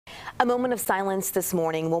A moment of silence this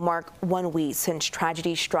morning will mark 1 week since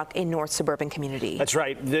tragedy struck a north suburban community. That's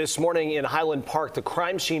right. This morning in Highland Park, the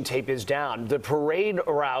crime scene tape is down. The parade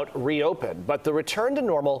route reopened, but the return to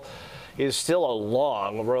normal is still a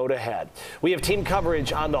long road ahead. We have team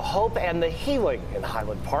coverage on the hope and the healing in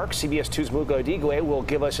Highland Park. CBS 2's Mugo Digwe will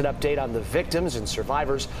give us an update on the victims and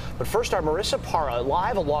survivors. But first, our Marissa Parra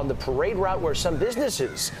live along the parade route where some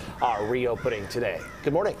businesses are reopening today.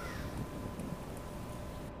 Good morning.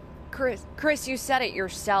 Chris, you said it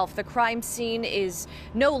yourself. The crime scene is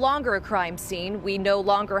no longer a crime scene. We no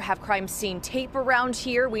longer have crime scene tape around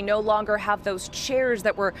here. We no longer have those chairs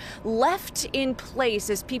that were left in place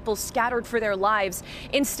as people scattered for their lives.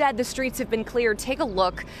 Instead, the streets have been cleared. Take a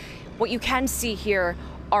look. What you can see here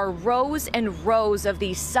are rows and rows of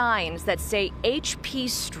these signs that say HP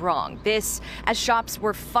Strong. This as shops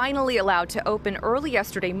were finally allowed to open early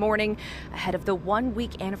yesterday morning ahead of the 1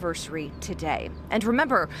 week anniversary today. And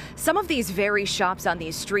remember, some of these very shops on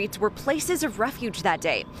these streets were places of refuge that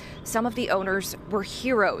day. Some of the owners were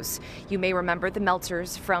heroes. You may remember the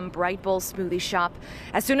Meltzers from Bright Bowl Smoothie Shop.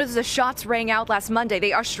 As soon as the shots rang out last Monday,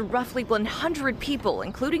 they ushered roughly 100 people,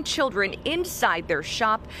 including children, inside their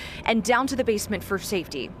shop and down to the basement for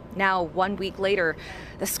safety. Now, 1 week later,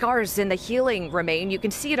 the scars and the healing remain. You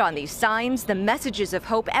can see it on these signs, the messages of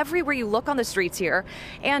hope everywhere you look on the streets here,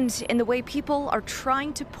 and in the way people are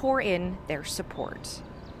trying to pour in their support.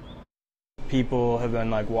 People have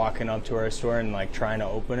been walking up to our store and trying to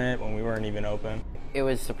open it when we weren't even open. It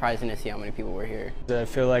was surprising to see how many people were here. I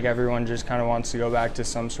feel like everyone just kind of wants to go back to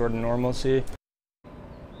some sort of normalcy.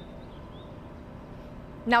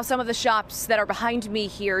 Now, some of the shops that are behind me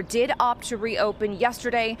here did opt to reopen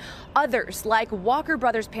yesterday. Others, like Walker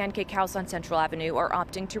Brothers Pancake House on Central Avenue, are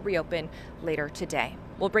opting to reopen later today.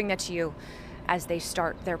 We'll bring that to you as they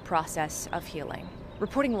start their process of healing.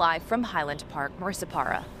 Reporting live from Highland Park, Marissa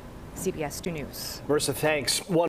Parra, CBS 2 News. Marissa, thanks.